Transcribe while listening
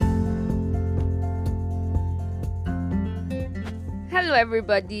Hello,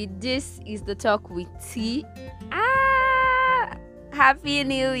 everybody. This is the Talk with T. Happy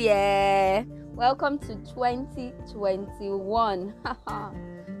New Year! Welcome to 2021.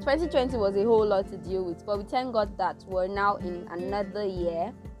 2020 was a whole lot to deal with, but we thank God that we're now in another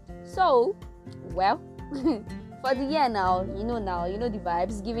year. So, well, for the year now, you know the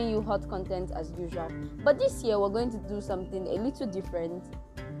vibes, giving you hot content as usual. But this year, we're going to do something a little different.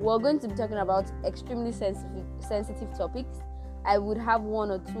 We're going to be talking about extremely sensitive topics. I would have one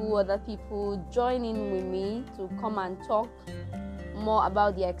or two other people join in with me to come and talk more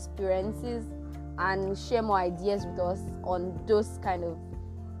about their experiences and share more ideas with us on those kind of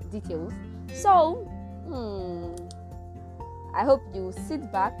details. So, I hope you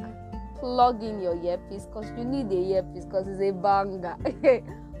sit back, plug in your earpiece because you need a earpiece because it's a banger.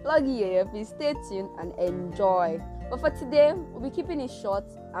 Plug in your earpiece, stay tuned and enjoy. But for today, we'll be keeping it short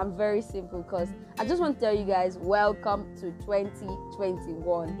and very simple because I just want to tell you guys, welcome to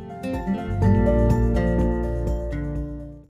 2021.